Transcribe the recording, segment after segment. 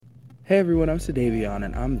Hey everyone, I'm Sadavion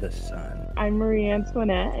and I'm the sun. I'm Marie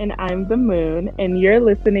Antoinette and I'm the moon, and you're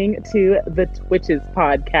listening to the Twitches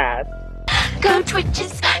podcast. Go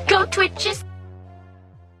Twitches! Go Twitches!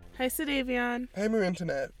 Hi, Sadavion. Hey, Marie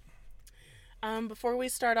Antoinette. Before we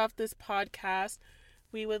start off this podcast,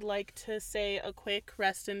 we would like to say a quick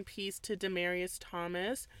rest in peace to Demaryius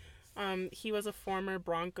Thomas. He was a former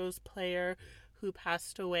Broncos player who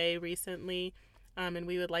passed away recently, and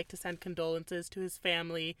we would like to send condolences to his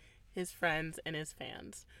family, his friends, and his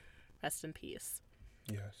fans. Rest in peace.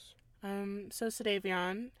 Yes. So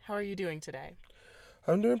Sadavion, how are you doing today?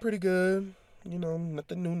 I'm doing pretty good. You know,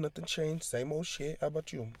 nothing new, nothing changed. Same old shit. How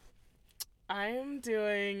about you? I am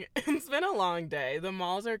doing... It's been a long day. The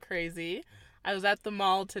malls are crazy. I was at the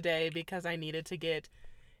mall today because I needed to get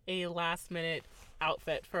a last-minute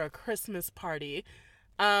outfit for a Christmas party.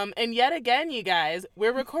 And yet again, you guys,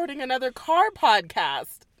 we're recording another car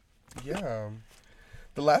podcast. Yeah.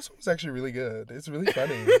 The last one was actually really good. It's really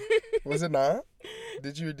funny. Was it not?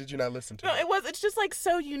 Did you not listen to it? No, it was. It's just like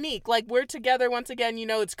so unique. Like we're together once again, you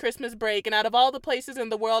know, it's Christmas break, and out of all the places in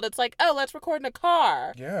the world, it's like, oh, let's record in a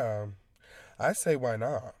car. Yeah. I say why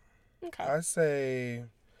not? Okay. I say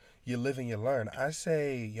you live and you learn. I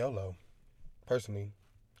say YOLO, personally.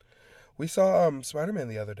 We saw Spider-Man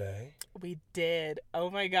the other day. We did. Oh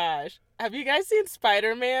my gosh. Have you guys seen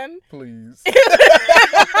Spider-Man? Please.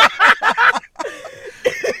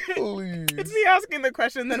 Please. It's me asking the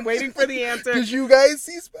question, then waiting for the answer. Did you guys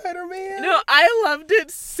see Spider-Man? No, I loved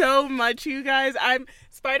it so much, you guys.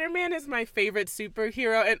 Spider-Man is my favorite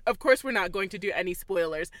superhero, and of course we're not going to do any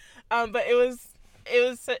spoilers. But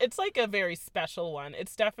it's like a very special one.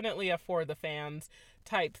 It's definitely a for the fans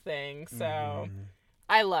type thing. So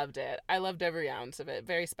I loved it. I loved every ounce of it.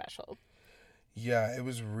 Very special. Yeah, it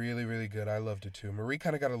was really, really good. I loved it too. Marie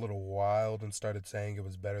kind of got a little wild and started saying it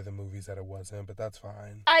was better than movies that it wasn't, but that's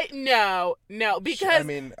fine. No, because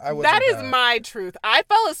I wasn't that is my truth. I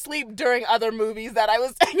fell asleep during other movies that I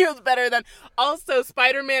was saying it was better than. Also,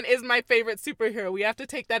 Spider-Man is my favorite superhero. We have to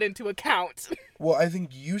take that into account. Well, I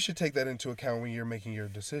think you should take that into account when you're making your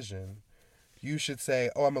decision. You should say,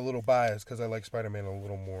 oh, I'm a little biased because I like Spider-Man a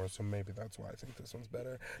little more, so maybe that's why I think this one's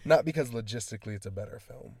better. Not because logistically it's a better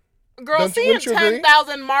film. Girl, seeing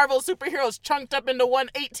 10,000 Marvel superheroes chunked up into one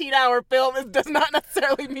 18-hour film does not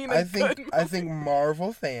necessarily mean it's good movie. I think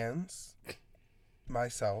Marvel fans,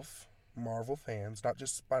 myself, Marvel fans, not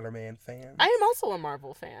just Spider-Man fans. I am also a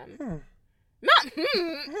Marvel fan. Girl,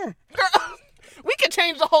 we could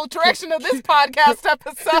change the whole direction of this podcast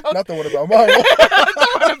episode. Not the one about Marvel.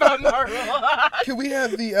 The one about Marvel. Can we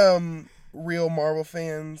have the real Marvel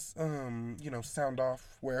fans, sound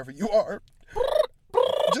off wherever you are?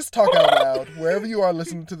 Just talk out loud. Wherever you are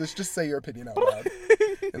listening to this, just say your opinion out loud.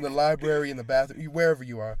 In the library, in the bathroom, wherever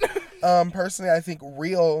you are. Personally, I think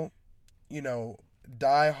real,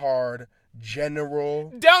 die-hard,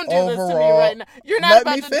 general, Don't do overall, this to me right now. You're not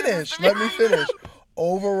about to do this to me. Let me finish.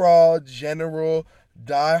 Overall, general,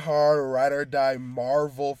 die-hard, ride or die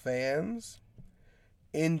Marvel fans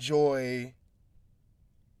enjoy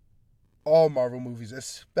all Marvel movies,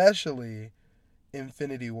 especially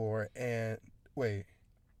Infinity War and... Wait.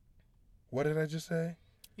 What did I just say?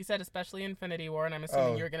 You said especially Infinity War, and I'm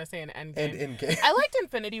assuming you were going to say an Endgame. And Endgame. I liked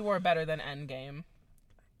Infinity War better than Endgame.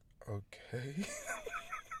 Okay.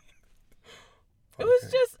 It was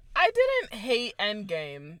just, I didn't hate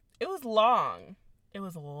Endgame. It was long.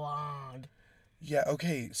 Yeah,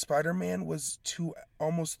 okay. Spider-Man was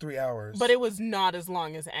almost 3 hours. But it was not as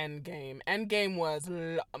long as Endgame. Endgame was,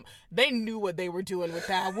 they knew what they were doing with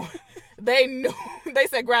that one. They knew. They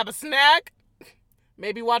said grab a snack.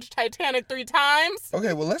 Maybe watch Titanic 3 times.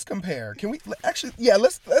 Okay, well, let's compare. Can we actually? Yeah,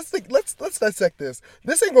 let's dissect this.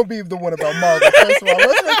 This ain't gonna be the one about Marvel. First of all,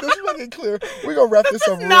 let's make this fucking clear. We're gonna wrap this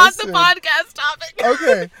up. This is not the podcast topic.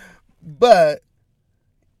 Okay, but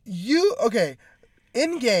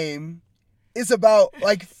Endgame is about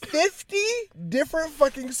like 50 different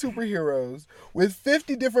fucking superheroes with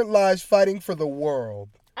 50 different lives fighting for the world.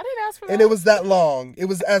 I didn't ask for that. And it was that long. It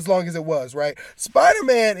was as long as it was, right?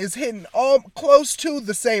 Spider-Man is hitting all close to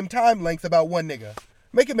the same time length about one nigga.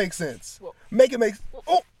 Make it make sense. Well, make it make...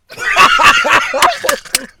 Oh!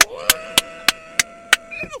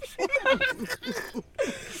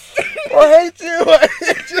 I hate you so much.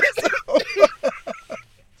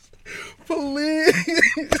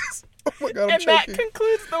 Please. Oh my God, I'm and choking. that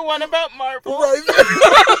concludes the one about Marvel. Right.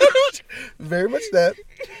 Very much that.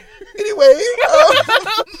 Anyway,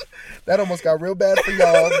 that almost got real bad for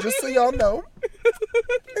y'all, just so y'all know.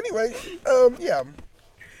 Anyway, yeah.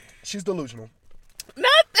 She's delusional.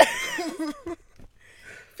 Not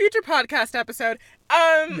future podcast episode.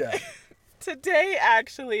 Yeah. Today,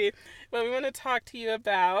 actually, what we want to talk to you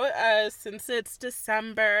about, since it's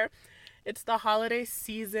December, it's the holiday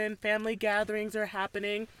season, family gatherings are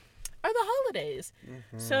happening, are the holidays.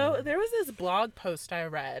 So there was this blog post I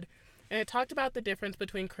read, and it talked about the difference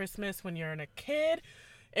between Christmas when you're a kid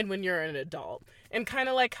and when you're an adult. And kind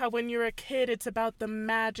of like how when you're a kid, it's about the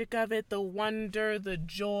magic of it, the wonder, the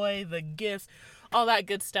joy, the gifts, all that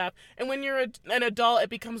good stuff. And when you're an adult, it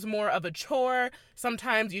becomes more of a chore.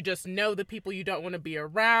 Sometimes you just know the people you don't want to be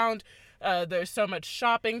around. There's so much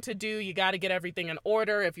shopping to do. You got to get everything in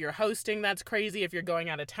order. If you're hosting, that's crazy. If you're going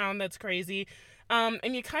out of town, that's crazy.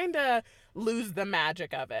 And you kind of lose the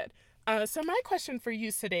magic of it. So my question for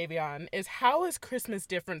you, Sadavion, is how is Christmas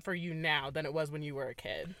different for you now than it was when you were a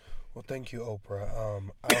kid? Well, thank you, Oprah.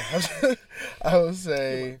 I would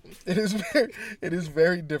say it is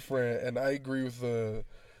very different, and I agree with the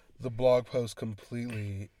blog post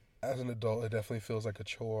completely. As an adult, it definitely feels like a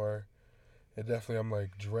chore. I'm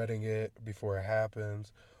like dreading it before it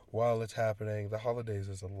happens. While it's happening, the holidays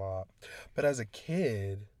is a lot. But as a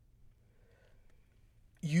kid,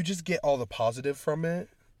 you just get all the positive from it.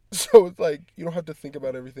 So it's like, you don't have to think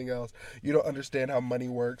about everything else. You don't understand how money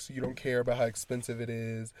works. You don't care about how expensive it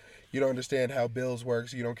is. You don't understand how bills work.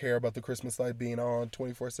 So you don't care about the Christmas light being on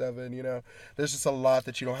 24/7, you know. There's just a lot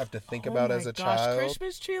that you don't have to think about as a child.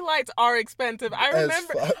 Christmas tree lights are expensive. I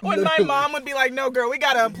remember when my mom would be like, no, girl, we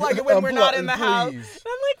got to unplug it when we're not in the house. And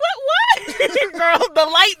I'm like, what? Girl,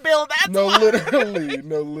 the light bill, that's why.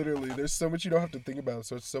 Literally. There's so much you don't have to think about.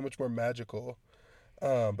 So it's so much more magical.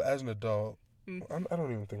 But as an adult, I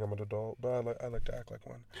don't even think I'm an adult, but I like to act like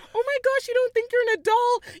one. Oh my gosh, you don't think you're an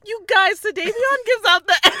adult? You guys, Sadavion gives out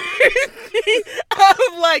the energy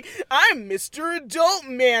of like, I'm Mr. Adult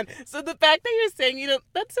Man. So the fact that you're saying, you know,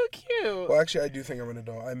 that's so cute. Well, actually, I do think I'm an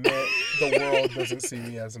adult. I meant the world doesn't see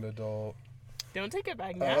me as an adult. Don't take it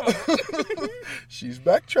back now. She's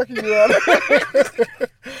backtracking around.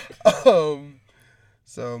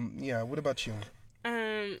 So, yeah, what about you?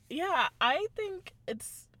 Yeah, I think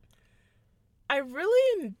I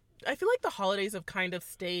feel like the holidays have kind of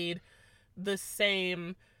stayed the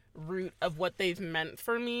same root of what they've meant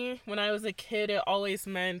for me. When I was a kid, it always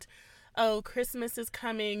meant, oh, Christmas is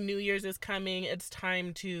coming, New Year's is coming, it's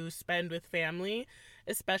time to spend with family,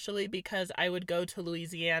 especially because I would go to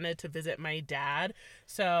Louisiana to visit my dad.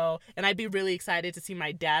 And I'd be really excited to see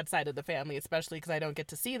my dad's side of the family, especially because I don't get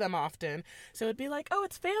to see them often. So it'd be like, oh,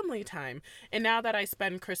 it's family time. And now that I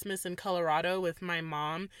spend Christmas in Colorado with my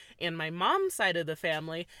mom and my mom's side of the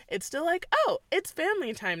family, it's still like, oh, it's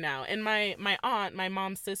family time now. And my aunt, my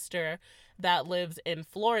mom's sister that lives in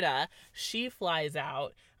Florida, she flies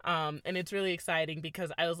out. And it's really exciting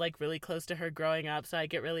because I was like really close to her growing up. So I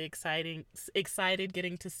get really excited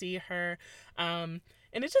getting to see her.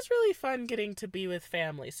 And it's just really fun getting to be with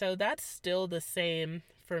family. So that's still the same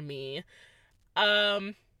for me.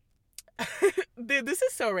 This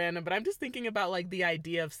is so random, but I'm just thinking about like the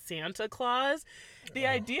idea of Santa Claus. The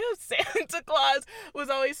idea of Santa Claus was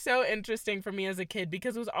always so interesting for me as a kid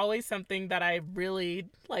because it was always something that I really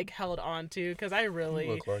like held on to because I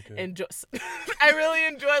really enjoy. I really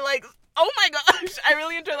enjoy like. Oh my gosh, I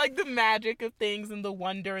really enjoy like the magic of things and the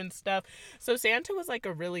wonder and stuff. So Santa was like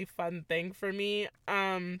a really fun thing for me.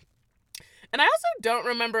 And I also don't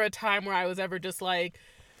remember a time where I was ever just like,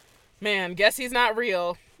 man, guess he's not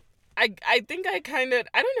real. I think I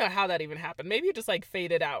don't know how that even happened. Maybe it just like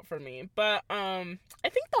faded out for me. But I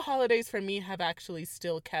think the holidays for me have actually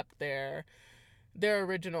still kept their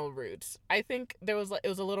original roots. I think it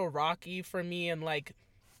was a little rocky for me and like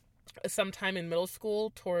sometime in middle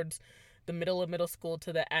school, towards the middle of middle school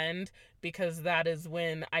to the end, because that is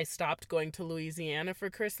when I stopped going to Louisiana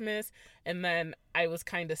for Christmas. And then I was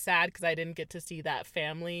kind of sad because I didn't get to see that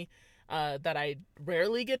family that I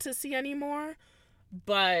rarely get to see anymore.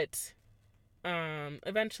 But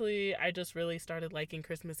eventually I just really started liking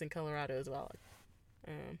Christmas in Colorado as well.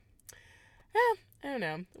 I don't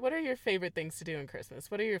know. What are your favorite things to do in Christmas?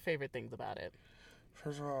 What are your favorite things about it?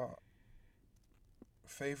 First of all,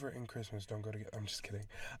 favorite and Christmas don't go together. I'm just kidding.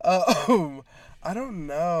 I don't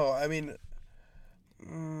know. I mean,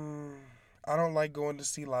 I don't like going to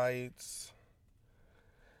see lights.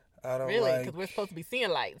 I don't really, like... because we're supposed to be seeing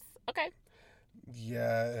lights. Okay.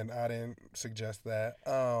 Yeah, and I didn't suggest that.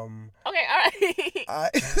 Okay, all right.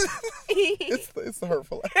 It's the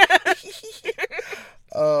hurtful.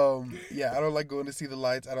 Yeah, I don't like going to see the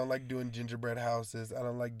lights. I don't like doing gingerbread houses. I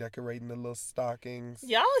don't like decorating the little stockings.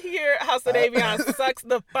 Y'all hear how Davion sucks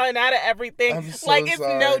the fun out of everything. I'm so like, it's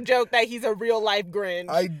sorry. no joke that he's a real life Grinch.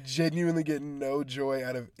 I genuinely get no joy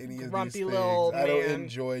out of any Grumpy of these things. little old I don't man.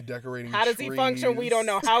 enjoy decorating How does trees. he function? We don't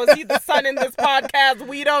know. How is he the son in this podcast?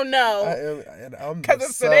 We don't know. I'm Because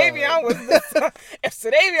if Sadavion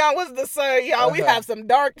was the son, y'all, we'd have some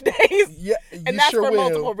dark days. Yeah, and that's sure for will.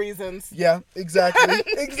 multiple reasons. Yeah, exactly.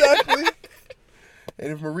 Exactly.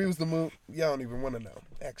 And if Marie was the moon, y'all don't even want to know,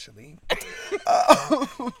 actually.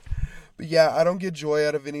 But yeah, I don't get joy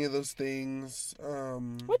out of any of those things.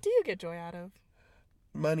 What do you get joy out of?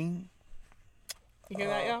 Money. You hear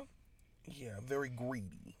that, y'all? Yeah, very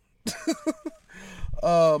greedy.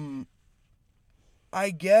 I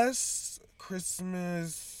guess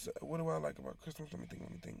Christmas. What do I like about Christmas? Let me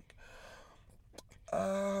think.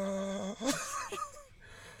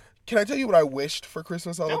 Can I tell you what I wished for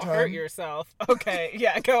Christmas all the time? Don't hurt yourself. Okay,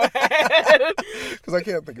 yeah, go ahead. Because I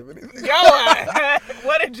can't think of anything. Go ahead.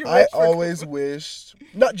 What did you wish I for always wished,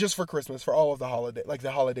 not just for Christmas, for all of the holiday, like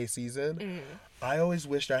the holiday season. Mm. I always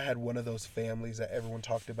wished I had one of those families that everyone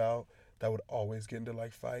talked about that would always get into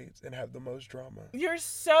like fights and have the most drama.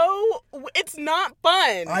 It's not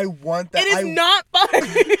fun. I want that. It is not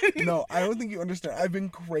fun. No, I don't think you understand. I've been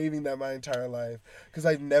craving that my entire life because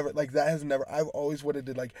I've always wanted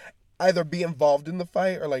to like either be involved in the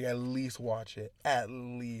fight or like at least watch it. At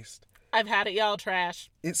least. I've had it, y'all. Trash.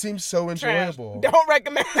 It seems so enjoyable. Trash. Don't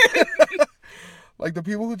recommend. Like the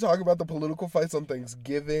people who talk about the political fights on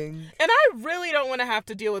Thanksgiving. And I really don't want to have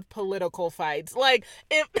to deal with political fights. Like,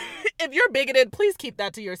 if you're bigoted, please keep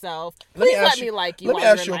that to yourself. Please let me like you. Let me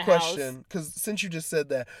ask you a question, because since you just said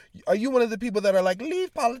that, are you one of the people that are like,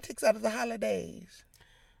 leave politics out of the holidays?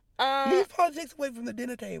 Leave politics away from the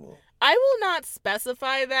dinner table. I will not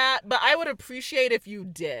specify that, but I would appreciate if you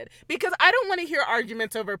did. Because I don't want to hear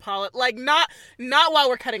arguments over politics. Like, not while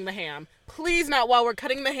we're cutting the ham. Please, not while we're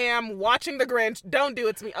cutting the ham, watching the Grinch. Don't do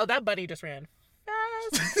it to me. Oh, that bunny just ran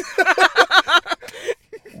fast.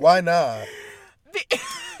 Why not?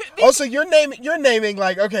 Also, you're naming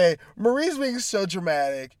like, okay, Marie's being so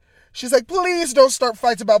dramatic. She's like, please don't start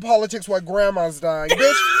fights about politics while grandma's dying.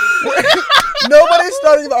 Bitch, nobody's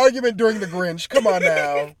starting the argument during the Grinch. Come on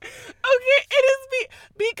now. Okay, it is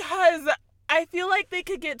because I feel like they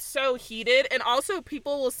could get so heated, and also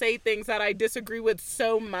people will say things that I disagree with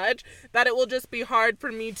so much that it will just be hard for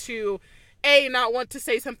me to A, not want to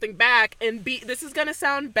say something back, and B, this is going to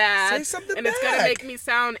sound bad. Say something and back. It's going to make me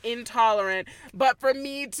sound intolerant, but for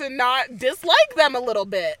me to not dislike them a little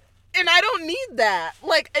bit. And I don't need that.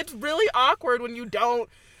 Like, it's really awkward when you don't,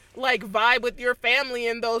 like, vibe with your family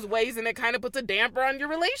in those ways, and it kind of puts a damper on your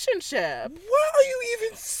relationship. What are you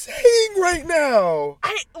even saying right now?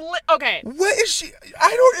 Okay. What is she?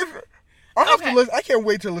 I don't even... I have Okay. to listen. I can't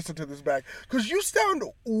wait to listen to this back because you sound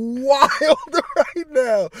wild right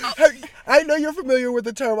now. I know you're familiar with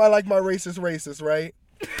the term "I like my racist," right?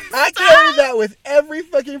 I carry that with every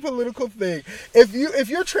fucking political thing. If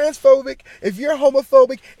you're transphobic, if you're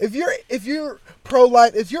homophobic, if you're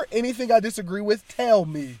pro-life, if you're anything I disagree with, tell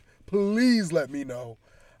me. Please let me know.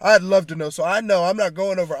 I'd love to know so I know I'm not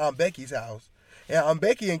going over Aunt Becky's house. And Aunt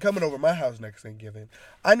Becky ain't coming over my house next Thanksgiving.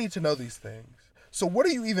 I need to know these things. So what are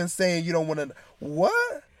you even saying you don't want to know?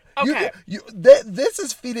 What? Okay. This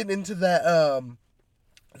is feeding into that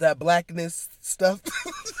that blackness stuff.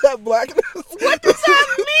 That blackness. What does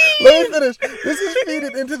that mean? Let me finish. This is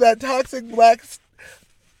feeding into that toxic black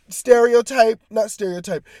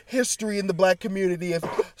history in the black community of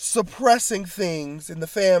suppressing things in the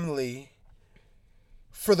family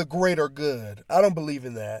for the greater good. I don't believe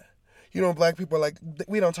in that. You know, black people are like,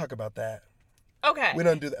 we don't talk about that. Okay. We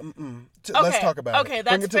don't do that. Let's talk about it. Okay, that's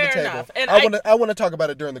Bring it to fair the table. enough. And I want to talk about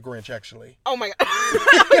it during the Grinch, actually. Oh my God.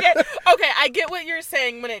 Okay, I get what you're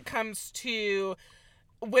saying when it comes to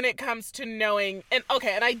knowing, and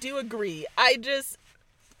I do agree.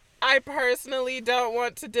 I personally don't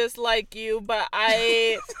want to dislike you, but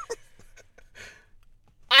I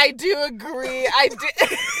do agree. I do.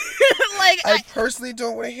 I personally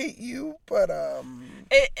don't want to hate you, but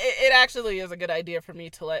It actually is a good idea for me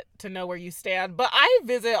to know where you stand. But I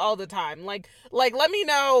visit all the time. Like let me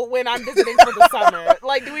know when I'm visiting for the summer.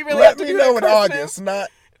 Like, do we really have to do it at in Christmas? August, not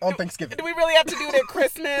on Thanksgiving. Do we really have to do it at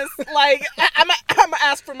Christmas? Like, I'm gonna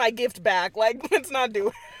ask for my gift back. Like, let's not do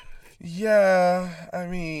it. Yeah, I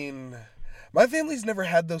mean, my family's never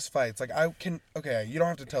had those fights. Like, you don't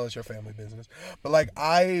have to tell us your family business, but like,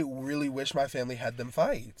 I really wish my family had them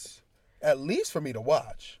fights, at least for me to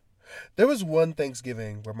watch. There was one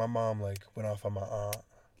Thanksgiving where my mom like went off on my aunt.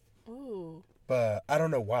 Ooh. But I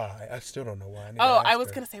don't know why. I still don't know why. I was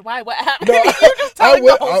going to say, why? What happened? No, You're just telling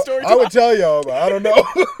the whole story. I would tell y'all, but I don't know.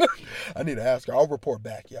 I need to ask her. I'll report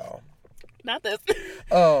back, y'all. Not this.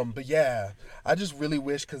 But yeah, I just really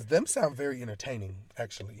wish, because them sound very entertaining,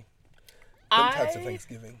 actually. Them types of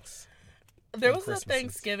Thanksgivings. There was a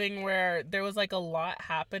Thanksgiving where there was like a lot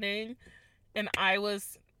happening, and I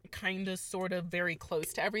was kind of sort of very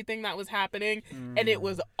close to everything that was happening, and it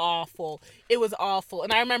was awful. It was awful.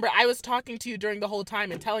 And I remember I was talking to you during the whole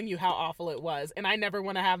time and telling you how awful it was, and I never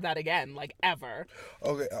want to have that again, like ever.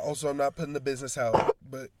 Okay, also I'm not putting the business out,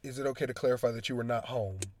 but is it okay to clarify that you were not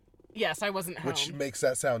home? Yes, I wasn't home. Which makes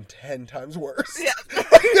that sound 10 times worse. Yeah.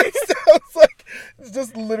 It sounds like it's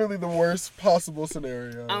just literally the worst possible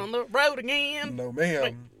scenario. On the road again. No,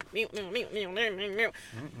 ma'am.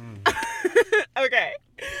 Okay.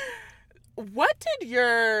 What did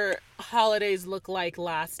your holidays look like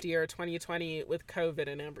last year, 2020, with COVID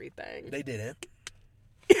and everything? They didn't.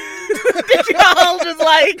 Did y'all just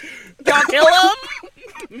like, y'all kill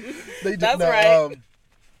them? They did. That's right.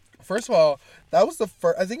 First of all, that was the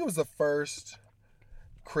first, I think it was the first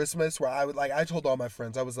Christmas where I told all my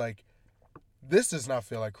friends, I was like, this does not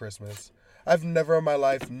feel like Christmas. I've never in my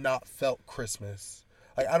life not felt Christmas.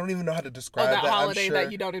 Like, I don't even know how to describe that. Holiday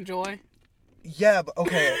that you don't enjoy? Yeah, but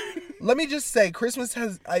okay. Let me just say, Christmas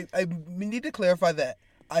has, I need to clarify that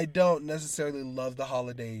I don't necessarily love the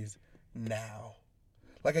holidays now.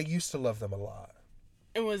 Like, I used to love them a lot.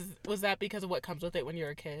 And was that because of what comes with it when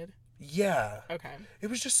you're a kid? Yeah. Okay. It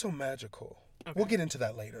was just so magical. Okay. We'll get into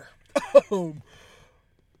that later.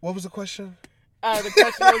 What was the question? The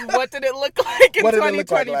question was, what did it look like in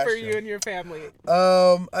 2020 for you and your family?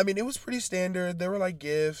 I mean, it was pretty standard. There were like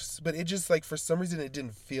gifts, but it just like for some reason it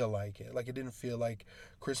didn't feel like it. Like it didn't feel like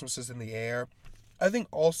Christmas was in the air. I think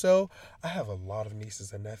also I have a lot of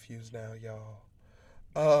nieces and nephews now,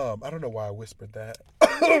 y'all. I don't know why I whispered that.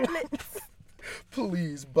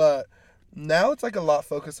 Please, but now it's like a lot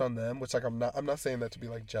focused on them, which like I'm not saying that to be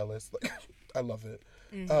like jealous. Like I love it.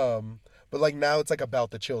 Mm-hmm. But like now it's like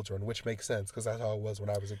about the children, which makes sense because that's how it was when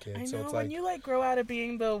I was a kid. I know, so it's when like you like grow out of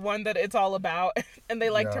being the one that it's all about, and they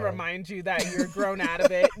like to remind you that you're grown out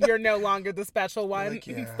of it. You're no longer the special one. Like,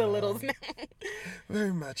 it's the littles now.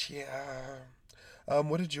 Very much, yeah.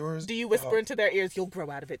 What did yours? Do you whisper into their ears, "You'll grow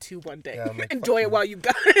out of it too one day. Yeah, like, enjoy it while you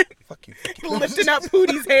got it." Fuck you. Lifting up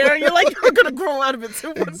Pootie's hair, and you're like, "You're gonna grow out of it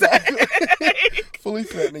too one day." Fully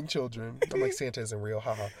threatening children. I'm like, Santa isn't real,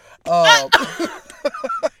 haha.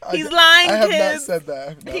 He's lying, kids. I have not said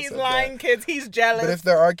that. He's lying, kids. He's jealous. But if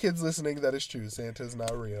there are kids listening, that is true. Santa's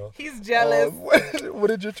not real. He's jealous. What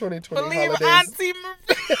did your 2020 Believe holidays? Auntie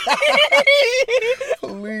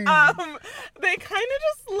Marie. Please. They kind of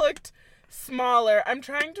just looked smaller. I'm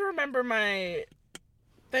trying to remember my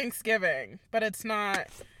Thanksgiving, but it's not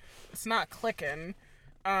clicking.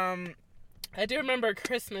 I do remember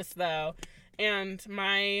Christmas though. And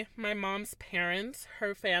my mom's parents,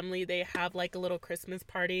 her family, they have like a little Christmas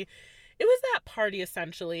party. It was that party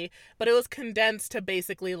essentially, but it was condensed to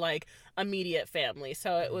basically like immediate family.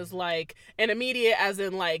 So it was like an immediate as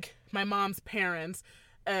in like my mom's parents.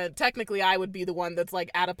 Technically I would be the one that's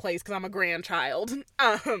like out of place because I'm a grandchild.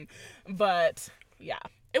 But yeah,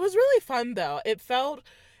 it was really fun though. It felt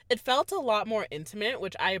a lot more intimate,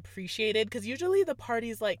 which I appreciated because usually the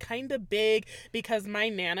party's like kind of big because my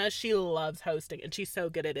Nana, she loves hosting and she's so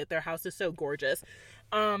good at it. Their house is so gorgeous.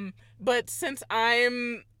 But since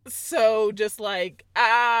I'm so just like,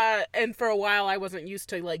 and for a while I wasn't used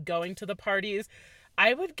to like going to the parties,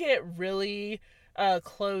 I would get really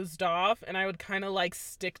closed off and I would kind of like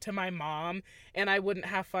stick to my mom and I wouldn't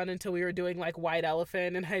have fun until we were doing like White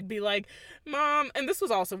Elephant and I'd be like, Mom, and this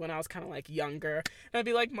was also when I was kind of like younger, and I'd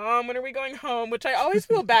be like, Mom, when are we going home? Which I always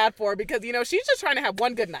feel bad for because, you know, she's just trying to have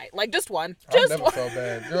one good night, like just one. I never felt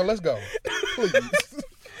bad. Girl, let's go. Please.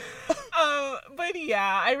 But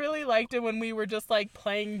yeah, I really liked it when we were just like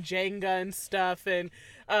playing Jenga and stuff and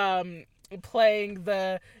playing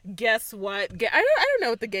the guess what I don't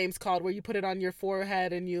know what the game's called where you put it on your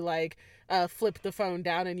forehead and you like flip the phone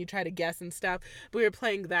down and you try to guess and stuff. But we were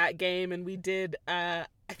playing that game and we did I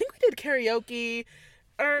think we did karaoke,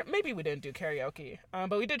 or maybe we didn't do karaoke,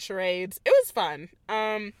 but we did charades. It was fun.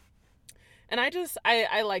 And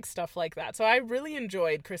I like stuff like that. So I really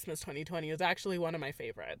enjoyed Christmas 2020. It was actually one of my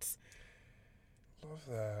favorites. Love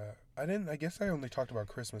that. I guess I only talked about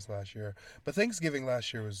Christmas last year, but Thanksgiving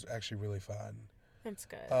last year was actually really fun. That's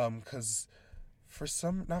good. Because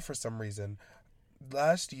not for some reason,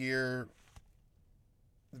 last year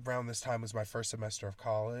around this time was my first semester of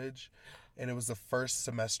college, and it was the first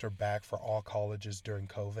semester back for all colleges during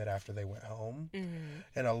COVID after they went home. Mm-hmm.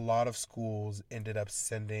 And a lot of schools ended up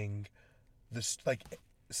sending this like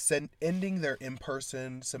ending their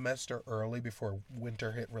in-person semester early before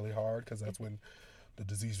winter hit really hard, because that's when the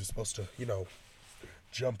disease was supposed to,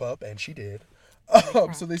 jump up, and she did.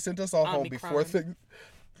 So they sent us all home before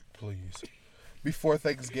before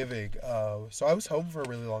Thanksgiving. So I was home for a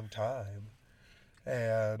really long time.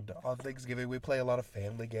 And on Thanksgiving, we play a lot of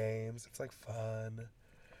family games. It's like fun.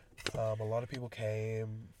 A lot of people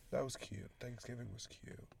came. That was cute. Thanksgiving was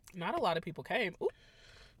cute. Not a lot of people came. Ooh.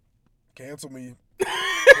 Cancel me.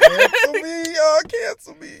 Cancel me. Y'all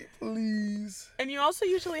cancel me, please. And you also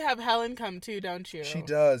usually have Helen come too, don't you? She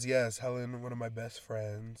does, yes. Helen, one of my best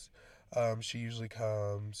friends. She usually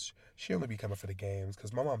comes. She only be coming for the games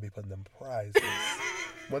because my mom be putting them prizes.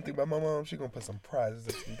 One thing about my mom, she gonna put some prizes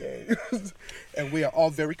in some games. And we are all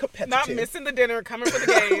very competitive. Not missing the dinner, coming for the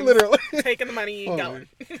games. Literally. Taking the money and going.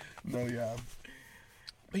 No, yeah.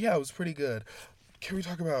 But yeah, it was pretty good. Can we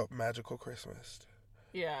talk about Magical Christmas?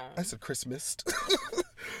 Yeah. I said Christmas.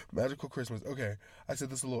 Magical Christmas. Okay. I said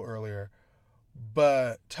this a little earlier.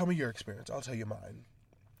 But tell me your experience. I'll tell you mine.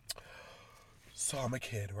 So I'm a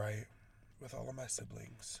kid, right? With all of my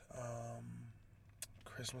siblings.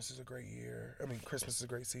 Christmas is a great year. Christmas is a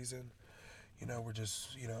great season. We're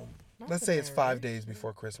just, let's say it's 5 days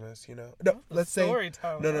before Christmas, No, let's say,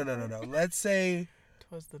 no. Let's say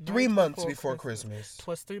 3 months before Christmas.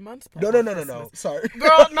 'Twas 3 months before Christmas. No. Sorry.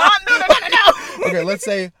 Girl, no. Okay, let's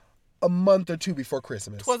say a month or two before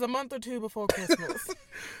Christmas. 'Twas a month or two before Christmas.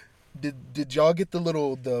 Did y'all get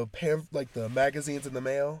the magazines in the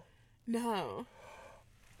mail? No.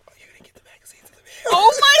 Oh, you didn't get the magazines in the mail?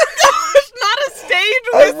 Oh my gosh, not a stage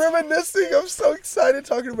I'm reminiscing. I'm so excited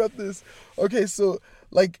talking about this. Okay, so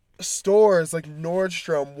stores like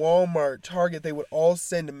Nordstrom, Walmart, Target, they would all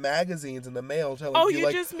send magazines in the mail telling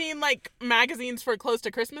you just mean magazines for close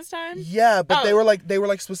to Christmas time? Yeah, but they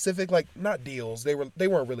were specific, not deals. They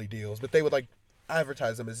weren't really deals, but they would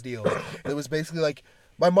advertise them as deals. And it was basically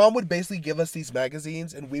my mom would basically give us these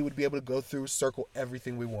magazines, and we would be able to go through, circle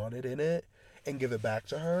everything we wanted in it, and give it back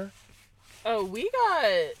to her. Oh, we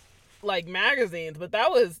got magazines, but that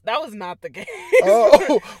was not the case.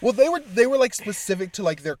 Oh, well, they were specific to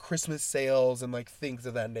their Christmas sales and things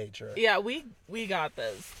of that nature. Yeah, we got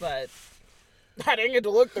this, but I didn't get to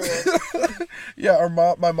look through it. Yeah,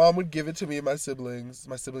 my mom would give it to me and my siblings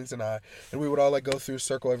and I, and we would all go through,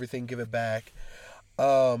 circle everything, give it back.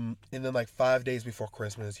 And then 5 days before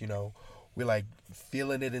Christmas, we're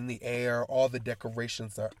feeling it in the air. All the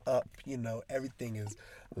decorations are up. Everything is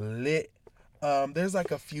lit. There's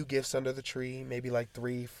a few gifts under the tree, maybe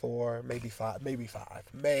 3, 4, maybe 5.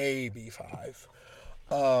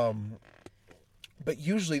 But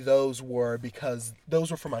usually those were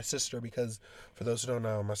for my sister, because for those who don't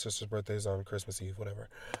know, my sister's birthday is on Christmas Eve, whatever.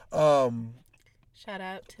 Shout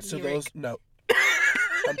out to so Lyric. no.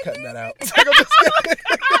 I'm cutting that out.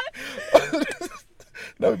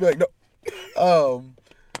 No, we'd be no.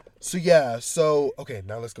 Okay,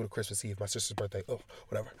 now let's go to Christmas Eve, my sister's birthday. Oh,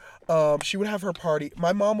 whatever. She would have her party.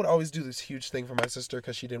 My mom would always do this huge thing for my sister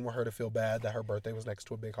because she didn't want her to feel bad that her birthday was next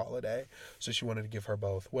to a big holiday. So she wanted to give her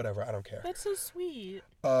both. Whatever, I don't care. That's so sweet.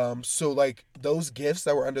 So those gifts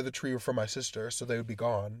that were under the tree were for my sister, so they would be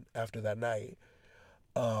gone after that night.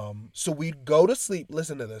 So we'd go to sleep.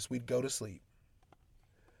 Listen to this. We'd go to sleep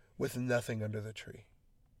with nothing under the tree.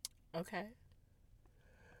 Okay.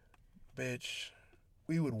 Bitch,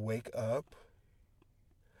 we would wake up.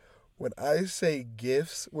 When I say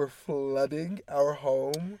gifts were flooding our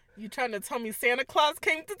home, you trying to tell me Santa Claus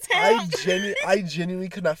came to town? I genuinely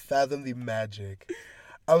could not fathom the magic.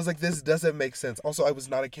 I was like, this doesn't make sense. Also, I was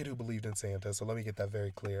not a kid who believed in Santa, so let me get that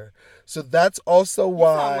very clear. So that's also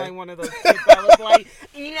why. You sound like one of those kids that was like,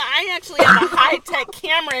 I actually have a high-tech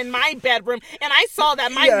camera in my bedroom, and I saw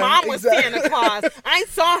that my mom was Santa Claus. I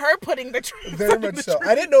saw her putting the tree. Very much so.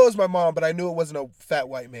 I didn't know it was my mom, but I knew it wasn't a fat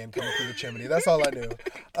white man coming through the chimney. That's all I knew.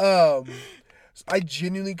 I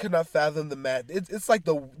genuinely could not fathom the it's like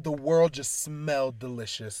the world just smelled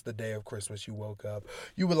delicious the day of Christmas you woke up.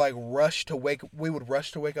 You would we would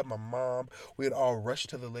rush to wake up my mom. We would all rush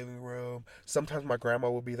to the living room. Sometimes my grandma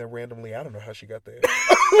would be there randomly. I don't know how she got there.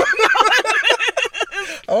 I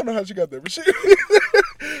don't know how she got there, but she'd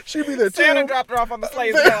be there too. Santa dropped her off on the sleigh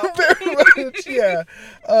as well. Very much, yeah.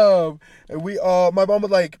 And my mom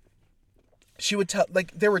would she would tell,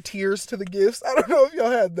 there were tiers to the gifts. I don't know if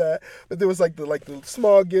y'all had that, but there was the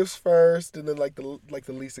small gifts first, and then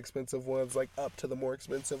the least expensive ones, up to the more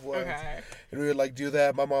expensive ones. Okay. And we would do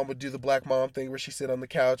that. My mom would do the black mom thing where she sit on the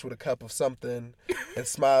couch with a cup of something and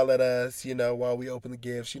smile at us, while we open the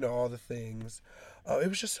gifts, all the things. It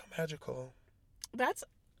was just so magical. That's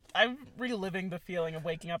I'm reliving the feeling of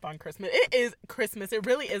waking up on Christmas. It is Christmas. It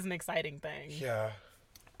really is an exciting thing. Yeah.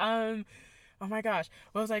 Oh my gosh.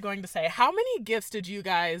 What was I going to say? How many gifts did you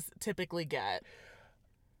guys typically get?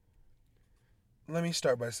 Let me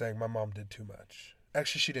start by saying my mom did too much.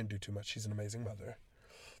 Actually, she didn't do too much. She's an amazing mother.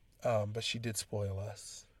 But she did spoil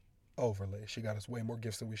us overly. She got us way more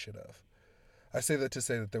gifts than we should have. I say that to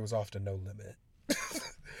say that there was often no limit.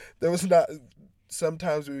 There was not.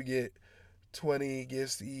 Sometimes we would get 20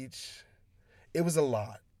 gifts each. It was a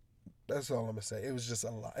lot. That's all I'm going to say. It was just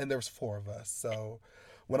a lot. And there was 4 of us. So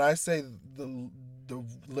when I say the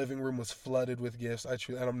living room was flooded with gifts,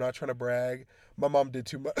 and I'm not trying to brag, my mom did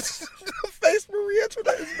too much. The face Maria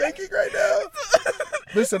is making right now.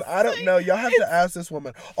 Listen, I don't know. Y'all have to ask this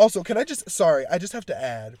woman. Also, I just have to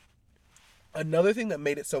add, another thing that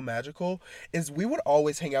made it so magical is we would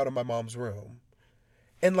always hang out in my mom's room.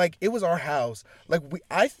 And, like, it was our house. Like,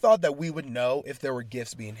 I thought that we would know if there were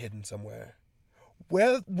gifts being hidden somewhere.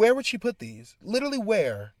 Where would she put these? Literally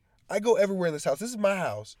where? I go everywhere in this house. This is my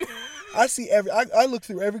house. I see I look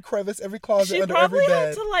through every crevice, every closet, under every bed. She probably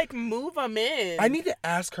had to, like, move them in. I need to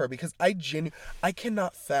ask her because I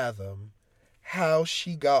cannot fathom how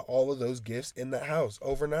she got all of those gifts in the house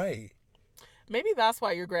overnight. Maybe that's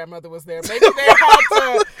why your grandmother was there. Maybe they had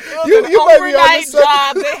to. It was an might be overnight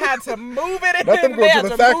job. They had to move it in. They had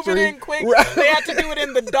to move it in quick. They had to do it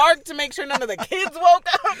in the dark to make sure none of the kids woke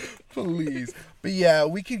up. Please. But yeah,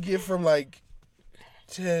 we could give from like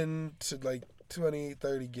 10 to like 20,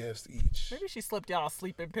 30 gifts each. Maybe she slipped y'all a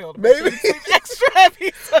sleeping pill to Maybe. Sleep extra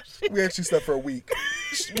heavy. So we actually slept for a week.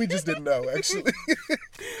 We just didn't know, actually.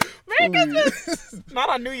 Merry Christmas. Not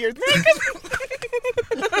on New Year's. Merry Christmas.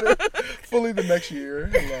 Fully the next year.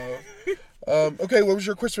 Hello. Okay, what was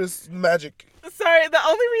your Christmas magic? Sorry, the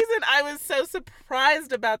only reason I was so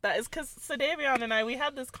surprised about that is because Sadavion and we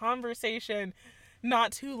had this conversation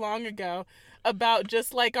not too long ago about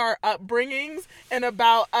just, like, our upbringings and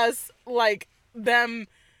about us, like, them.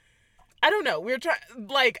 I don't know.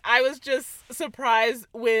 I was just surprised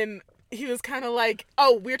when he was kind of like,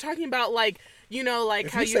 oh, we're talking about, like, you know, like,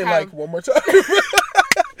 if how you you say have... like one more time.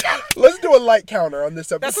 Let's do a light counter on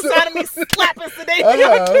this episode. That's the sound of me slapping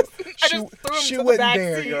Sadavion. She wouldn't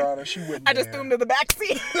dare, Your Honor. She wouldn't I just threw him to the back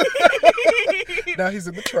seat. Now he's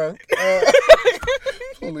in the trunk.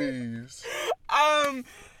 Please.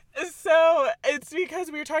 So it's because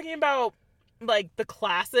we were talking about, like, the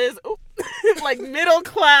classes, like middle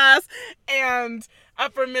class and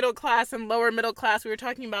upper middle class and lower middle class. We were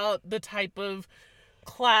talking about the type of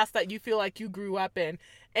class that you feel like you grew up in.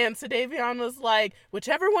 And Sadavion was like,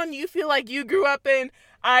 whichever one you feel like you grew up in,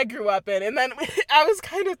 I grew up in. And then I was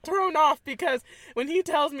kind of thrown off because when he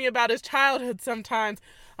tells me about his childhood sometimes,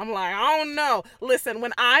 I'm like, I don't know. Listen,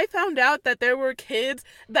 when I found out that there were kids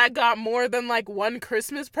that got more than, like, one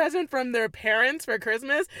Christmas present from their parents for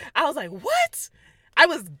Christmas, I was like, what? I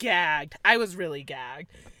was gagged. I was really gagged.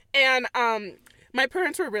 And my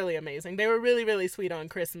parents were really amazing. They were really, really sweet on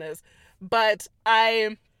Christmas. But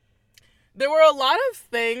there were a lot of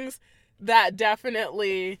things that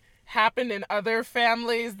definitely happened in other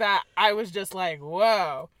families that I was just like,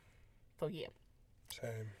 whoa. So, yeah.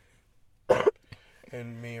 Same.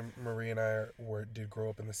 And me and Marie and I did grow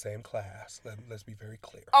up in the same class. Let's be very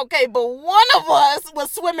clear. Okay, but one of us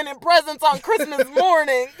was swimming in presents on Christmas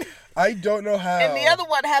morning. I don't know how. And the other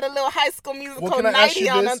one had a little High School Musical nightie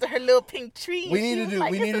on under her little pink tree. We need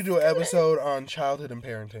to do an episode on childhood and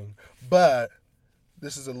parenting. But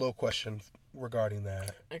this is a little question regarding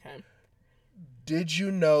that. Okay. Did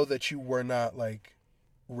you know that you were not, like,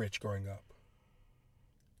 rich growing up?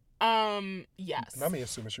 Yes. Not me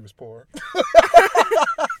assuming she was poor.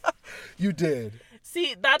 You did.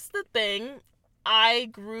 See, that's the thing. I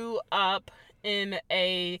grew up in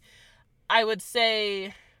I would say,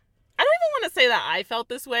 I don't even want to say that I felt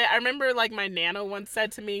this way. I remember, like, my Nana once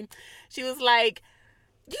said to me, she was like,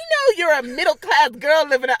 you know you're a middle-class girl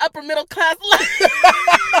living an upper-middle-class life.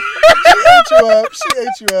 She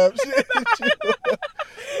ate you up.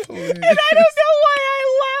 Please. And I don't know why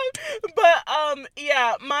I laughed. But,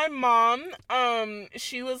 yeah, my mom,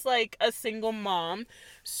 she was, like, a single mom.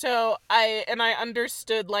 So I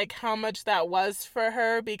understood, like, how much that was for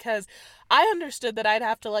her because I understood that I'd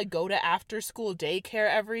have to, like, go to after-school daycare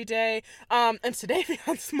every day. And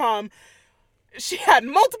Sadavion's mom, she had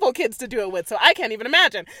multiple kids to do it with, so I can't even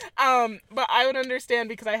imagine. But I would understand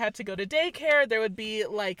because I had to go to daycare. There would be,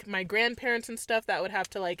 like, my grandparents and stuff that would have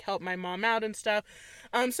to, like, help my mom out and stuff.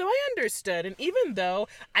 So I understood. And even though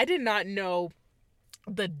I did not know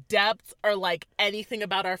the depths or like anything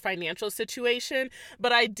about our financial situation,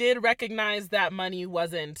 but I did recognize that money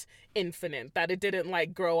wasn't infinite, that it didn't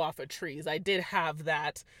like grow off of trees. I did have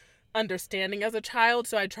that understanding as a child,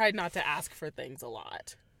 so I tried not to ask for things a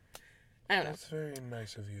lot. I don't know. That's very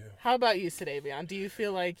nice of you. How about you, Sedavion? Do you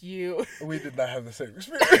feel like you... We did not have the same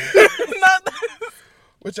experience. Not...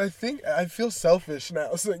 Which I think, I feel selfish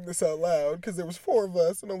now saying this out loud, because there was 4 of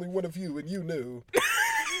us and only one of you, and you knew.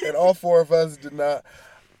 And all 4 of us did not.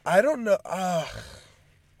 I don't know.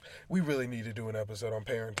 We really need to do an episode on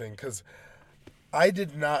parenting, because I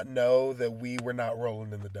did not know that we were not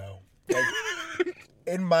rolling in the dough.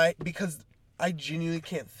 Like, because I genuinely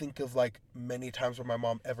can't think of, like, many times where my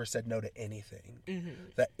mom ever said no to anything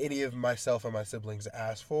that any of myself and my siblings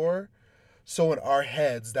asked for. So in our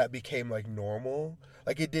heads, that became, like, normal.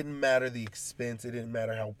 Like, it didn't matter the expense. It didn't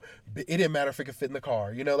matter it didn't matter if it could fit in the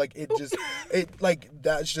car. You know, like,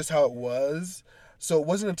 that's just how it was. So it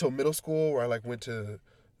wasn't until middle school where I, like, went to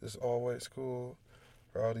this all-white school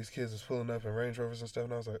where all these kids was pulling up in Range Rovers and stuff.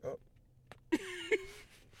 And I was like, oh,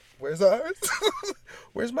 where's ours?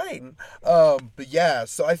 Where's mine? But yeah,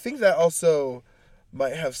 so I think that also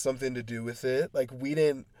might have something to do with it. Like, we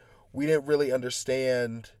didn't really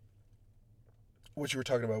understand what you were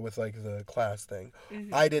talking about with, like, the class thing.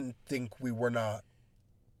 I didn't think we were not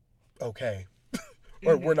okay.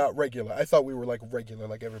 Or we're not regular. I thought we were, like, regular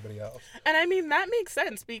like everybody else. And I mean, that makes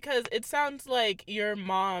sense, because it sounds like your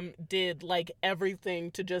mom did, like, everything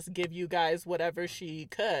to just give you guys whatever she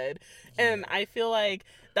could. Yeah. And I feel like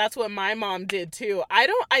that's what my mom did too. I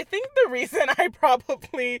think the reason I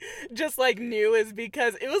probably just, like, knew is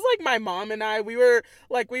because it was, like, my mom and I, we were,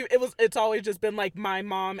 like, it's always just been, like, my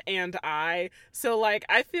mom and I. So, like,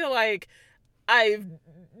 I feel like I've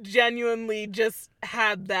genuinely just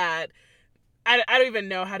had that. I don't even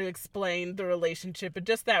know how to explain the relationship, but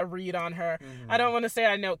just that read on her. I don't want to say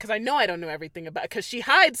I know, because I know I don't know everything about it, because she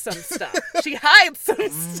hides some stuff.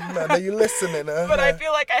 I know you're listening, But I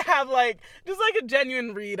feel like I have, like, just, like, a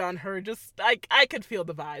genuine read on her. Just, I could feel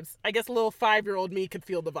the vibes. I guess little 5-year-old me could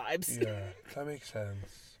feel the vibes. Yeah, that makes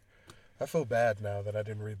sense. I feel bad now that I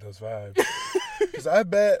didn't read those vibes. Because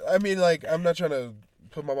I'm not trying to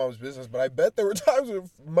put my mom's business, but I bet there were times where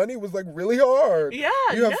money was, like, really hard. Yeah,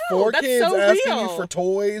 you have 4 kids so asking real. you for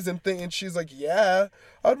toys and things, and she's like, yeah.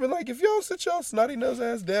 I'd be like, if y'all sit y'all snotty nose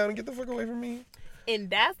ass down and get the fuck away from me. And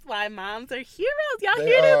that's why moms are heroes. Y'all They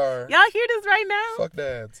hear are. this? Y'all hear this right now? Fuck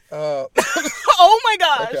dads. Oh my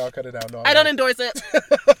gosh. Okay, I'll cut it down. No, I don't endorse it.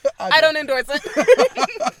 I don't endorse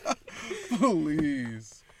it.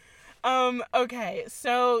 Please. Okay,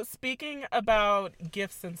 so speaking about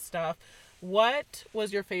gifts and stuff, what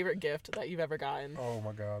was your favorite gift that you've ever gotten? Oh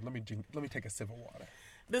my God, let me take a sip of water.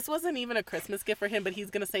 This wasn't even a Christmas gift for him, but he's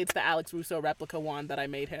gonna say it's the Alex Russo replica wand that I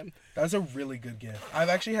made him. That's a really good gift. I've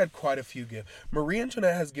actually had quite a few gifts. Marie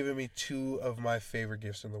Antoinette has given me 2 of my favorite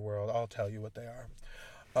gifts in the world. I'll tell you what they are.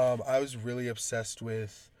 I was really obsessed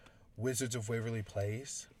with Wizards of Waverly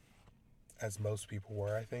Place, as most people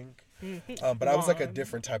were, I think. But I was, like, a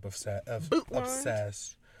different type of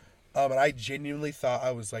obsessed. And I genuinely thought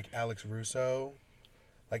I was, like, Alex Russo,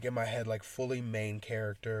 like, in my head, like, fully main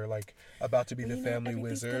character, like, about to be the family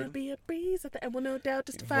wizard. Gonna be a breeze at the end, will no doubt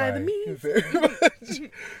justify the means. Very much.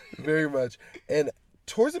 Very much. And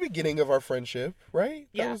towards the beginning of our friendship, right?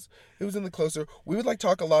 Yeah. It was in the closer. We would, like,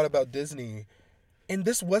 talk a lot about Disney. And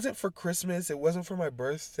this wasn't for Christmas. It wasn't for my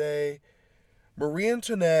birthday. Marie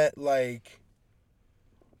Antoinette, like,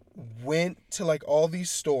 went to, like, all these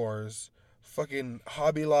stores, fucking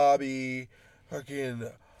Hobby Lobby, fucking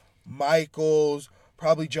Michael's,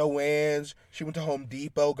 probably Joann's. She went to Home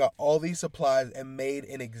Depot, got all these supplies, and made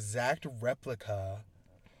an exact replica.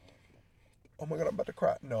 Oh my God, I'm about to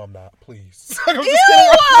cry. No, I'm not. Please. I'm just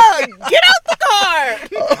kidding. Get out the car!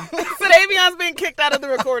 Sedavion's been kicked out of the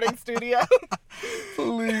recording studio.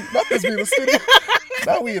 Please. Not this being the studio.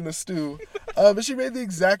 Not we in the stew. But she made the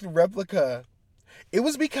exact replica. It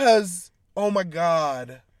was because, oh my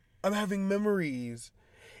God, I'm having memories.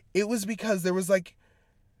 It was because we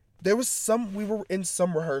were in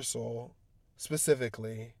some rehearsal,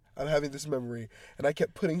 specifically. I'm having this memory, and I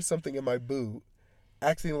kept putting something in my boot,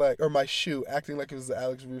 my shoe, acting like it was the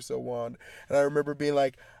Alex Russo wand. And I remember being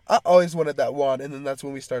like, I always wanted that wand, and then that's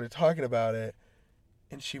when we started talking about it.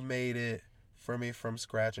 And she made it for me from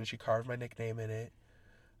scratch, and she carved my nickname in it.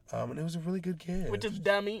 And it was a really good gift. Which is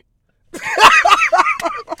dummy.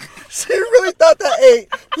 She really thought that ate.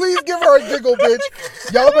 Please give her a giggle, bitch.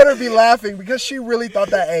 Y'all better be laughing because she really thought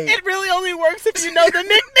that ate. It really only works if you know the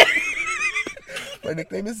nickname. My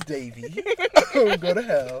nickname is Davy. Go to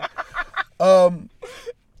hell.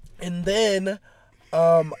 And then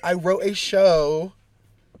I wrote a show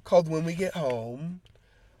called When We Get Home.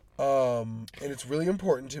 And it's really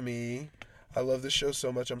important to me. I love this show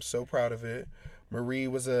so much. I'm so proud of it. Marie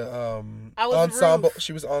was ensemble. Roof.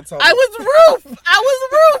 She was ensemble. I was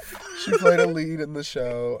Roof. She played a lead in the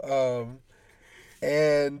show.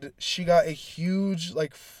 And she got a huge,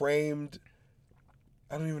 like, framed,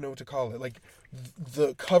 I don't even know what to call it. Like,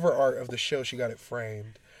 the cover art of the show, she got it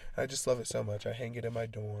framed. I just love it so much. I hang it in my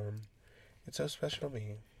dorm. It's so special to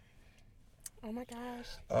me. Oh my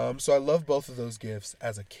gosh. So I love both of those gifts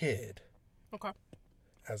as a kid. Okay.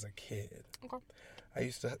 As a kid. Okay. I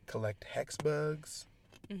used to collect hex bugs.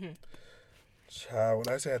 Mhm. Child,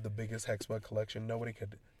 when I say I had the biggest hex bug collection, nobody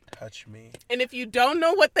could touch me. And if you don't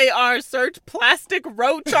know what they are, search plastic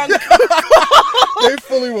roach on They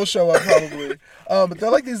fully will show up probably. But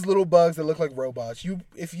they're like these little bugs that look like robots.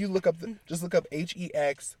 If you look up just look up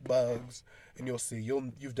HEX bugs and you'll see.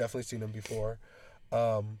 You've definitely seen them before.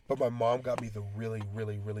 But my mom got me the really,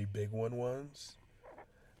 really, really big ones.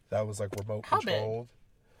 That was like remote controlled.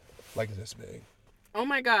 Like this big. Oh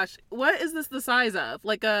my gosh. What is this the size of?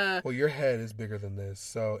 Like a... Well, your head is bigger than this,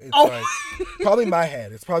 so it's like probably my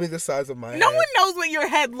head. It's probably the size of my head. No one knows what your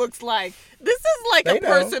head looks like. This is like They a know.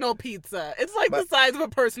 personal pizza. It's like the size of a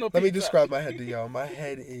personal pizza. Let me describe my head to y'all. My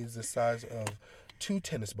head is the size of 2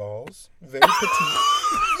 tennis balls. Very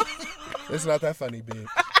petite. It's not that funny, bitch.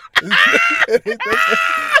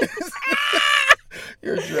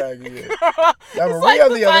 You're dragging it. Now, It's Maria, like on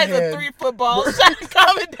the the other size of hand, 3 footballs.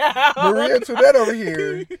 Calm it down. Maria Antoinette over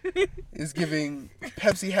here is giving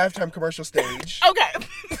Pepsi halftime commercial stage. Okay.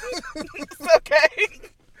 It's okay.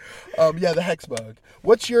 Yeah, the hex bug.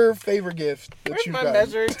 What's your favorite gift that Where's you've my gotten?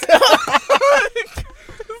 measuring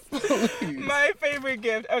Please. My favorite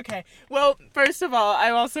gift. Okay. Well, first of all, I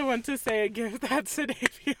also want to say a gift that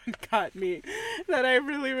Sedavian got me that I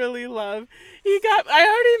really, really love. I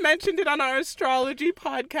already mentioned it on our astrology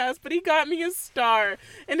podcast, but he got me a star,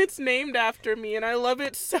 and it's named after me, and I love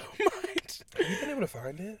it so much. Have you been able to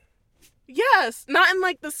find it? Yes. Not in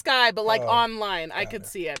like the sky, but like Oh, online. I could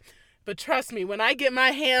see it. But trust me, when I get my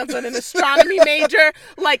hands on an astronomy major,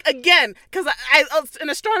 like, again, because an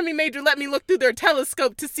astronomy major let me look through their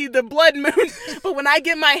telescope to see the blood moon. But when I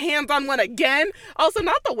get my hands on one again, also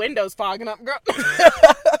not the windows fogging up, girl.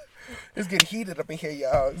 It's getting heated up in here,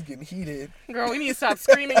 y'all. It's getting heated. Girl, we need to stop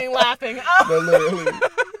screaming and laughing. No, literally.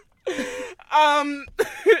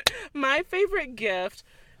 My favorite gift,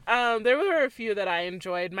 there were a few that I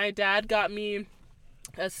enjoyed. My dad got me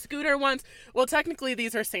a scooter once. Well, technically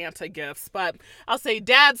these are Santa gifts, but I'll say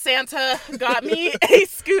Dad Santa got me a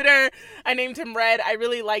scooter. I named him Red. I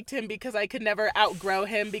really liked him because I could never outgrow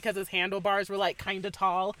him because his handlebars were like kind of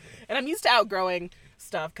tall. And I'm used to outgrowing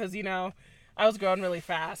stuff because, you know, I was growing really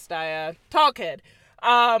fast. Tall kid.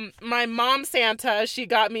 My mom Santa, she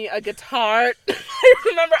got me a guitar. I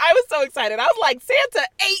remember I was so excited. I was like, Santa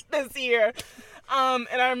 8 this year.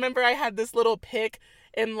 And I remember I had this little pick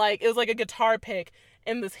in like, it was like a guitar pick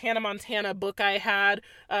in this Hannah Montana book I had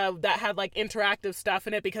that had like interactive stuff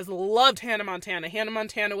in it because I loved Hannah Montana. Hannah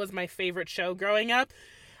Montana was my favorite show growing up.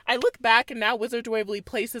 I look back and now Wizards of Waverly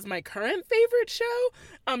Place is my current favorite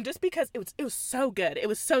show just because it was so good. It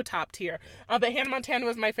was so top tier. But Hannah Montana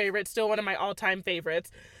was my favorite, still one of my all-time favorites.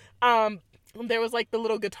 There was like the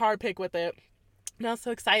little guitar pick with it. And I was so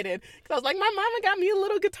excited because I was like, my mama got me a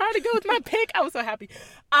little guitar to go with my pick. I was so happy.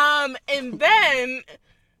 And then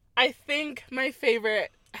I think my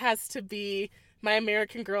favorite has to be my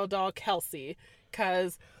American Girl doll, Kelsey,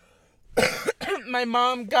 because my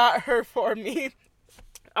mom got her for me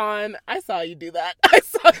on, I saw you do that. I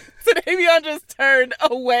saw Davion just turned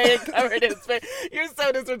away and covered his face. You're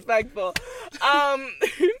so disrespectful.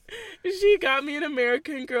 She got me an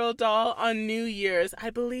American Girl doll on New Year's. I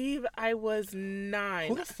believe I was 9.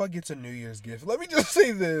 Who the fuck gets a New Year's gift? Let me just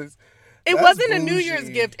say this. It That's wasn't a New bougie. Year's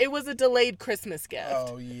gift. It was a delayed Christmas gift.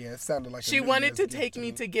 Oh, yeah. It sounded like She a New wanted Year's to gift take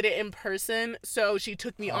me to get it in person, so she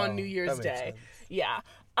took me on New Year's that makes Day. sense. Yeah.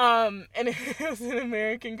 And it was an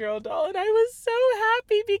American Girl doll, and I was so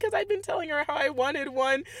happy because I'd been telling her how I wanted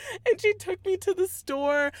one, and she took me to the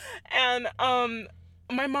store, and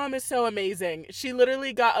my mom is so amazing. She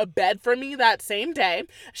literally got a bed for me that same day.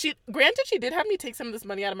 Granted, she did have me take some of this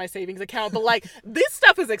money out of my savings account, but like, this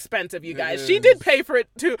stuff is expensive, you guys. She did pay for it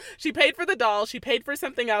too. She paid for the doll, she paid for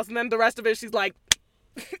something else, and then the rest of it, she's like,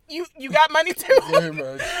 you got money too? Very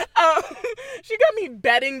much. She got me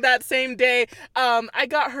bedding that same day. I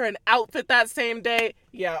got her an outfit that same day.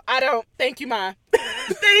 Yeah, thank you, Ma.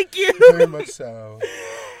 Thank you. Very much so.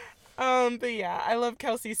 But yeah, I love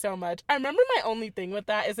Kelsey so much. I remember my only thing with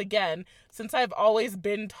that is, again, since I've always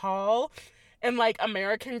been tall, and like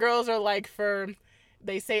American Girls are like for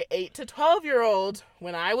they say 8 to 12-year-old.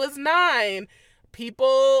 When I was 9,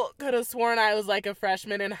 people could have sworn I was like a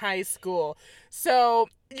freshman in high school. So,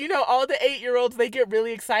 you know, all the 8-year-olds, they get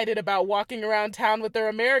really excited about walking around town with their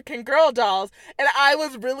American Girl dolls. And I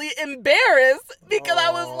was really embarrassed because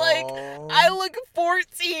I was like, I look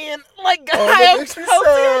 14. Like, I have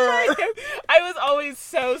I was always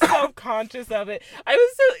so self-conscious of it. I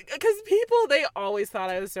was so, because people, they always thought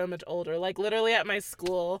I was so much older. Like, literally at my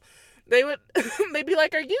school, they'd be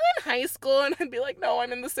like, are you in high school? And I'd be like, no,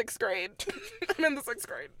 I'm in the 6th grade. I'm in the 6th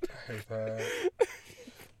grade. I hate that.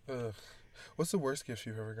 Ugh. What's the worst gift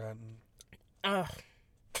you've ever gotten? Ugh.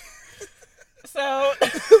 So. The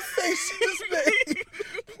face she just made.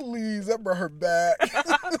 Please, that brought her back.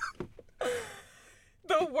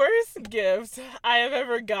 The worst gift I have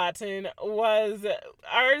ever gotten was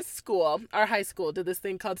our high school did this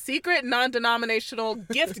thing called Secret Non-Denominational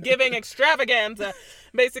Gift-Giving Extravaganza.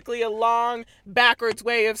 Basically a long, backwards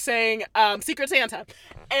way of saying Secret Santa.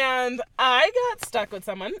 And I got stuck with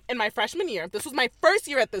someone in my freshman year. This was my first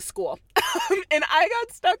year at this school. And I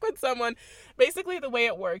got stuck with someone. Basically, the way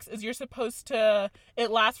it works is you're supposed to, it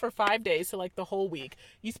lasts for 5 days, so like the whole week.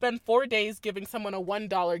 You spend 4 days giving someone a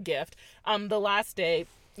 $1 gift. The last day,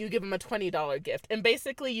 you give them a $20 gift. And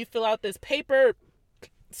basically, you fill out this paper,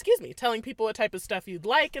 telling people what type of stuff you'd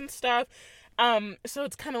like and stuff. So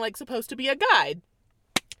it's kind of like supposed to be a guide.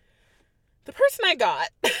 The person I got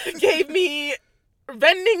gave me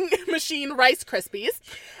vending machine Rice Krispies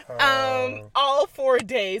all 4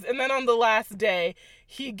 days. And then on the last day,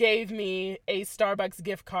 he gave me a Starbucks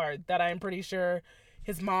gift card that I'm pretty sure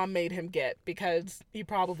his mom made him get because he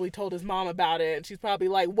probably told his mom about it. And she's probably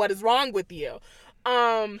like, what is wrong with you?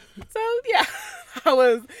 So yeah,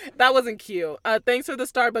 that wasn't cute. Thanks for the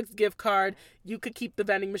Starbucks gift card. You could keep the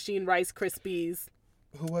vending machine Rice Krispies.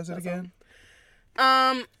 Who was it again?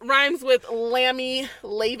 Rhymes with Lammy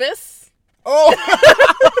Lavis. Oh,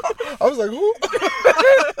 I was like, who?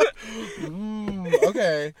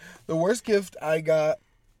 Okay. The worst gift I got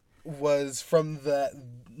was from the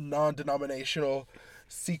non-denominational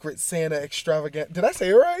Secret Santa extravaganza. Did I say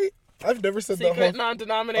it right? I've never said that whole... Secret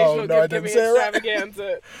non-denominational gift-giving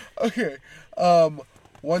extravaganza. Okay.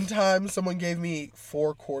 One time someone gave me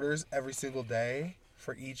 4 quarters every single day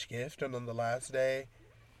for each gift, and on the last day,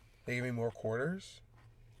 they gave me more quarters.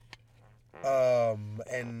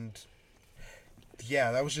 And...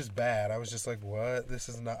 yeah, that was just bad. I was just like, what? This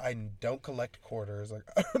is not... I don't collect quarters. Like,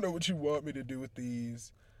 I don't know what you want me to do with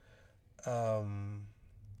these. Yeah,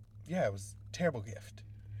 it was a terrible gift.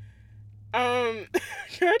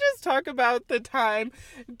 Can I just talk about the time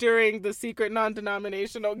during the Secret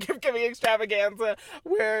Non-Denominational Gift-Giving Extravaganza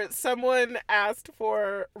where someone asked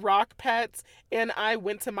for rock pets and I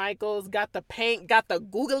went to Michael's, got the paint, got the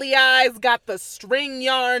googly eyes, got the string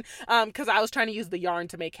yarn, because I was trying to use the yarn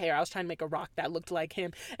to make hair. I was trying to make a rock that looked like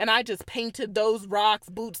him, and I just painted those rocks,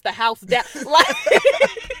 boots the house down.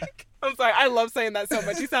 Like... I'm sorry, I love saying that so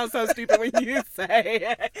much. You sound so stupid when you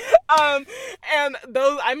say it. And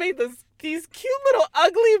I made these cute little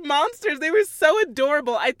ugly monsters. They were so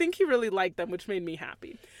adorable. I think he really liked them, which made me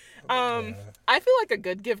happy. I feel like a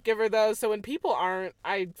good gift giver, though, so when people aren't,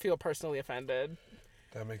 I feel personally offended.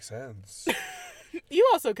 That makes sense. You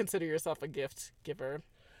also consider yourself a gift giver.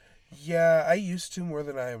 Yeah, I used to more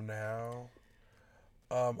than I am now.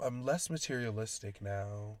 I'm less materialistic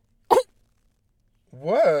now.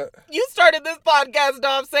 What? You started this podcast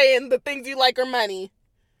off saying the things you like are money.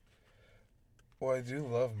 Well, I do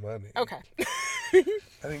love money. Okay. I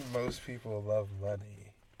think most people love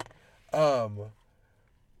money.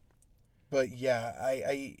 But yeah,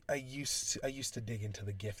 I used to dig into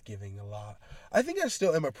the gift giving a lot. I think I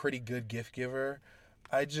still am a pretty good gift giver.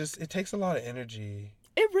 It takes a lot of energy.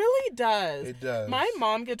 It really does. It does. My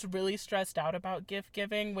mom gets really stressed out about gift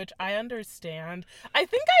giving, which I understand. I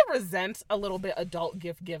think I resent a little bit adult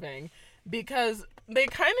gift giving because they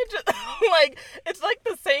kind of just, like, it's like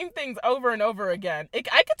the same things over and over again. I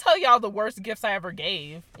could tell y'all the worst gifts I ever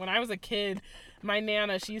gave. When I was a kid, my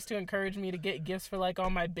Nana, she used to encourage me to get gifts for, like, all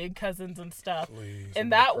my big cousins and stuff. Please,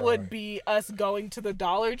 and that would be us going to the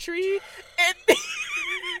Dollar Tree. And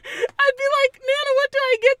I'd be like, Nana, what do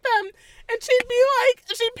I get them? And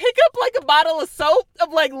she'd pick up, like, a bottle of soap,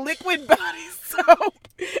 of, like, liquid body soap.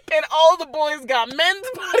 And all the boys got men's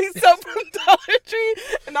body soap from Dollar Tree.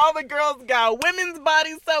 And all the girls got women's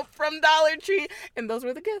body soap from Dollar Tree. And those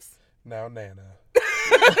were the gifts. Now, Nana.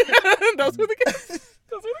 Those were the gifts.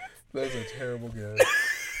 Those are terrible gifts.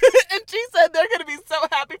 And she said they're going to be so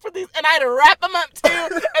happy for these. And I'd wrap them up, too.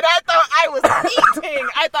 And I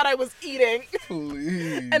thought I was eating.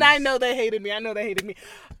 Please. And I know they hated me. I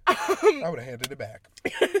would have handed it back.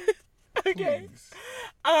 Okay.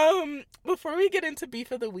 Please. Before we get into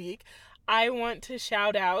beef of the week, I want to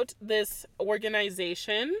shout out this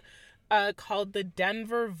organization called the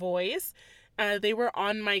Denver Voice. They were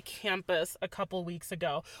on my campus a couple weeks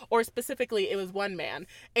ago, or specifically, it was one man.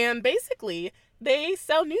 And basically, they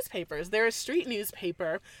sell newspapers. They're a street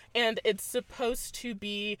newspaper, and it's supposed to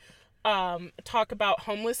be talk about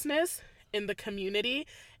homelessness in the community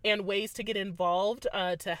and ways to get involved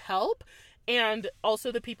to help. And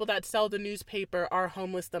also the people that sell the newspaper are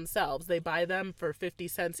homeless themselves. They buy them for 50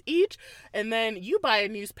 cents each. And then you buy a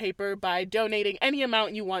newspaper by donating any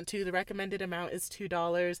amount you want to. The recommended amount is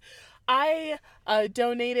 $2. I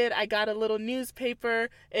donated. I got a little newspaper.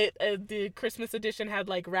 The Christmas edition had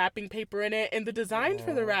like wrapping paper in it, and the designs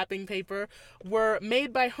for the wrapping paper were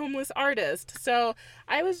made by homeless artists. So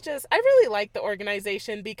I really like the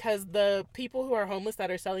organization because the people who are homeless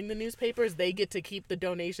that are selling the newspapers, they get to keep the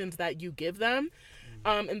donations that you give them.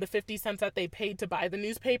 And the 50 cents that they paid to buy the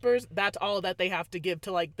newspapers, that's all that they have to give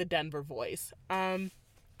to like the Denver Voice.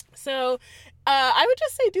 So I would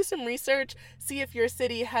just say do some research, see if your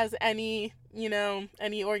city has any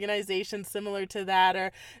organizations similar to that,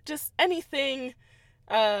 or just anything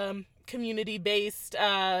community-based,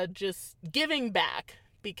 just giving back,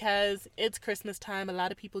 because it's Christmas time. A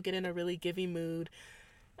lot of people get in a really giving mood.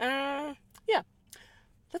 Yeah.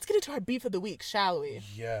 Let's get into our beef of the week, shall we?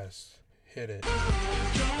 Yes. Hit it. Don't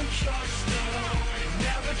trust no,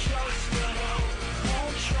 never trust no,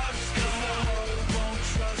 won't trust no, won't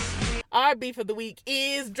trust me. Our beef of the week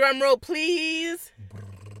is, drumroll please.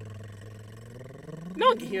 No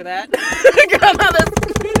one can hear that. Girl, no,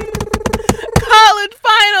 college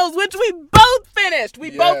finals, which we both finished.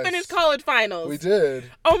 We both finished college finals. We did.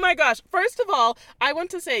 Oh my gosh. First of all, I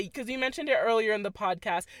want to say, because you mentioned it earlier in the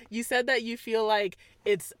podcast, you said that you feel like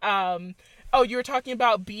it's, you were talking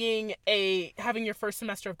about having your first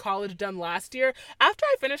semester of college done last year. After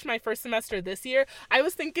I finished my first semester this year, I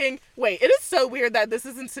was thinking, wait, it is so weird that this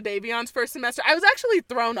isn't Sedavion's first semester. I was actually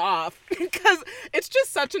thrown off because it's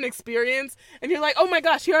just such an experience. And you're like, oh my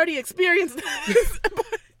gosh, you already experienced this.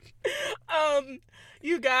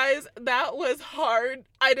 You guys, that was hard.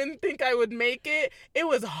 I didn't think I would make it. It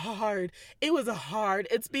was hard.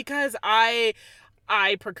 It's because I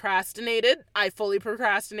procrastinated. I fully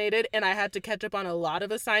procrastinated, and I had to catch up on a lot of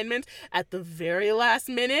assignments at the very last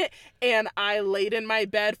minute, and I laid in my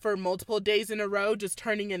bed for multiple days in a row just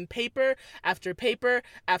turning in paper after paper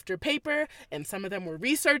after paper, and some of them were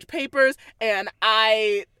research papers, and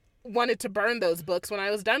I wanted to burn those books when I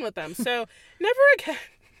was done with them. So never again.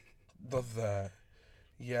 Love that.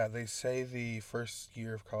 Yeah, they say the first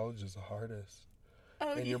year of college is the hardest.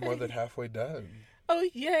 Oh, and you're more than halfway done. Oh,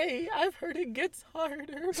 yay. I've heard it gets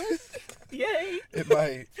harder, but yay. It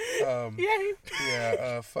might. Yay.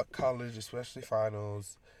 Yeah, fuck college, especially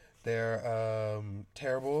finals. They're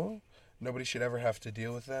terrible. Nobody should ever have to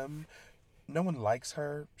deal with them. No one likes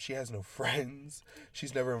her. She has no friends.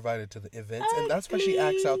 She's never invited to the events. Ugly. And that's why she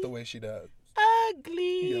acts out the way she does.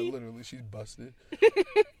 Ugly. Yeah, literally, she's busted.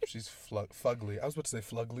 She's fugly. I was about to say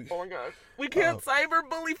flugly. Oh my gosh. We can't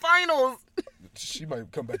cyberbully finals. She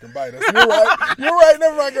might come back and bite us. You're right. You're right.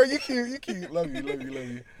 Never mind, girl. You cute. Love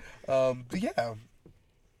you. But yeah,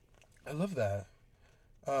 I love that.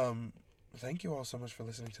 Thank you all so much for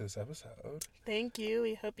listening to this episode. Thank you.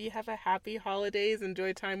 We hope you have a happy holidays.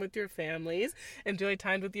 Enjoy time with your families. Enjoy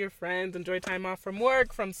time with your friends. Enjoy time off from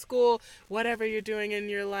work, from school, whatever you're doing in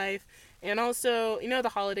your life. And also, the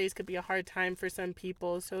holidays could be a hard time for some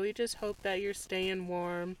people. So we just hope that you're staying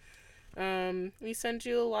warm. We send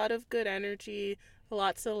you a lot of good energy,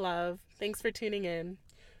 lots of love. Thanks for tuning in.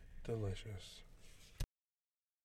 Delicious.